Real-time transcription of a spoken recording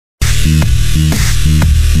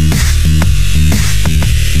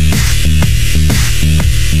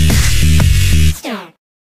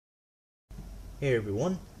Hey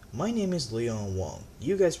everyone, my name is Leon Wong.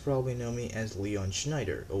 You guys probably know me as Leon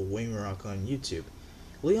Schneider, or Wingrock on YouTube.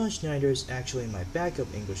 Leon Schneider is actually my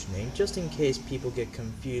backup English name just in case people get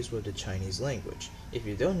confused with the Chinese language. If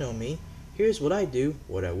you don't know me, here's what I do,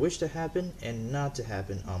 what I wish to happen and not to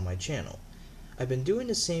happen on my channel. I've been doing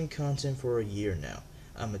the same content for a year now.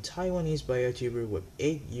 I'm a Taiwanese biotuber with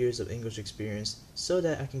 8 years of English experience so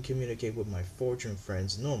that I can communicate with my foreign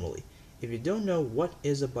friends normally. If you don't know what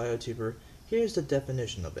is a biotuber, here's the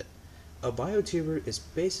definition of it. A biotuber is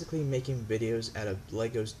basically making videos out of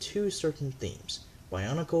LEGO's two certain themes,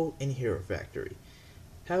 Bionicle and Hero Factory.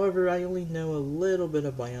 However, I only know a little bit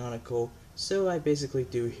of Bionicle, so I basically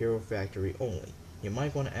do Hero Factory only. You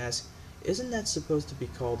might want to ask, isn't that supposed to be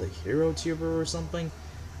called a Hero Tuber or something?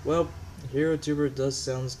 Well, Hero Tuber does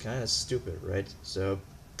sound kinda stupid, right? So,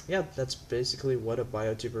 yeah, that's basically what a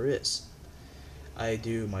biotuber is. I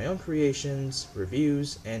do my own creations,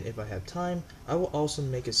 reviews, and if I have time, I will also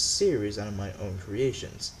make a series out of my own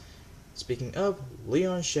creations. Speaking of,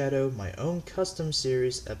 Leon Shadow, my own custom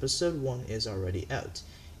series, episode 1 is already out.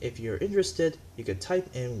 If you're interested, you could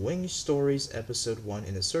type in Wing Stories episode 1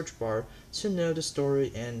 in the search bar to know the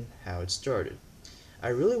story and how it started. I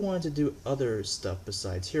really wanted to do other stuff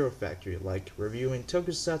besides Hero Factory, like reviewing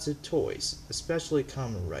tokusatsu toys, especially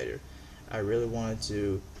Kamen Rider. I really wanted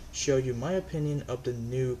to show you my opinion of the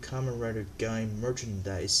new Kamen Rider Guy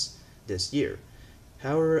merchandise this year.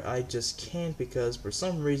 However, I just can't because for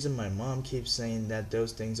some reason my mom keeps saying that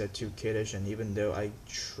those things are too kiddish, and even though I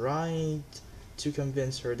tried to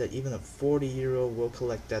convince her that even a 40-year-old will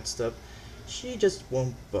collect that stuff, she just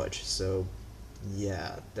won't budge. So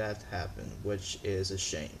yeah, that happened, which is a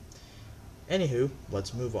shame. Anywho,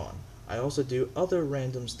 let's move on. I also do other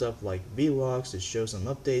random stuff like vlogs to show some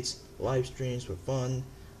updates, live streams for fun,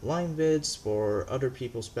 line vids for other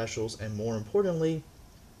people's specials, and more importantly,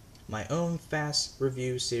 my own fast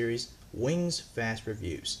review series, Wings Fast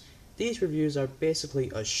Reviews. These reviews are basically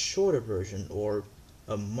a shorter version, or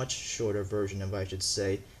a much shorter version if I should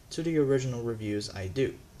say, to the original reviews I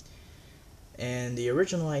do. And the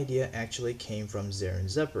original idea actually came from Zaren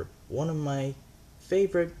Zepper, one of my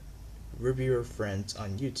favorite reviewer friends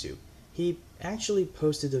on YouTube. He actually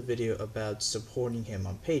posted a video about supporting him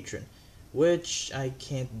on Patreon, which I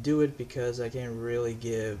can't do it because I can't really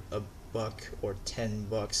give a buck or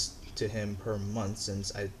 $10 to him per month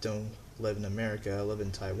since I don't live in America, I live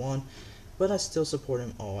in Taiwan, but I still support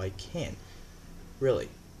him all I can. Really,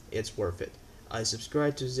 it's worth it. I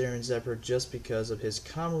subscribe to Zaren Zepper just because of his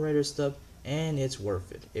Kamen Rider stuff, and it's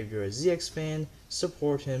worth it. If you're a ZX fan,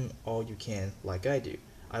 support him all you can like I do.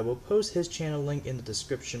 I will post his channel link in the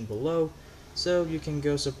description below, so you can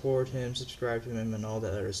go support him, subscribe to him, and all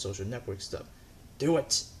that other social network stuff. Do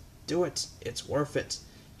it! Do it! It's worth it!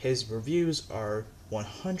 His reviews are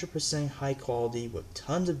 100% high quality with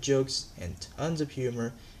tons of jokes and tons of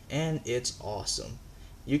humor, and it's awesome.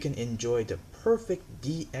 You can enjoy the perfect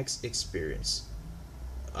DX experience.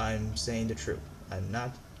 I'm saying the truth. I'm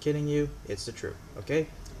not kidding you, it's the truth, okay?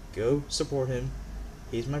 Go support him.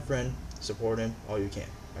 He's my friend. Support him all you can,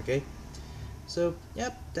 okay? So,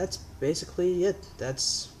 yep, that's basically it.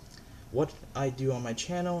 That's what I do on my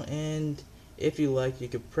channel, and if you like, you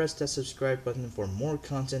could press that subscribe button for more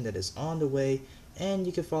content that is on the way, and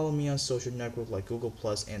you can follow me on social networks like Google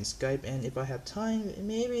Plus and Skype, and if I have time,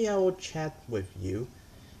 maybe I will chat with you.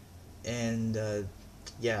 And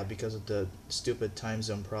yeah, because of the stupid time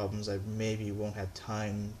zone problems, I maybe won't have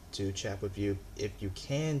time to chat with you if you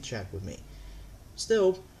can chat with me.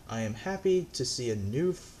 Still, I am happy to see a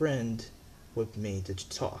new friend with me to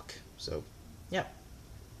talk. So, yeah.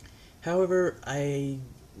 However, I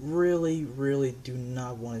really do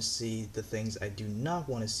not want to see the things I do not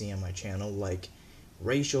want to see on my channel, like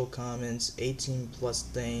racial comments, 18+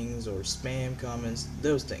 things, or spam comments,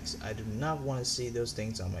 those things. I do not want to see those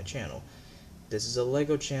things on my channel. This is a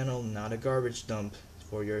LEGO channel, not a garbage dump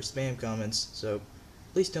for your spam comments, so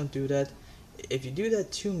please don't do that. If you do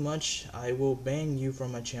that too much, I will ban you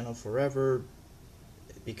from my channel forever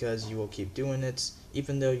because you will keep doing it,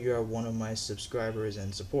 even though you are one of my subscribers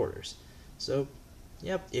and supporters. So,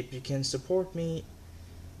 yep, if you can support me,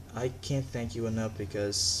 I can't thank you enough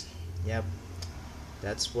because, yep,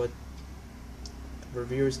 that's what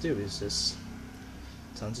reviewers do, is just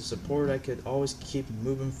tons of support. I could always keep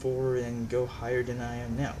moving forward and go higher than I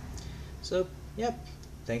am now. So, yep,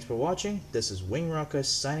 thanks for watching. This is Wingrock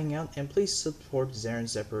signing out, and please support Zaren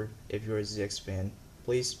Zepper if you're a ZX fan.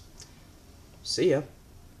 Please, see ya.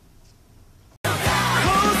 マ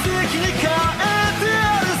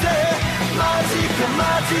ジで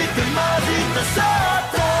マジでマジでさ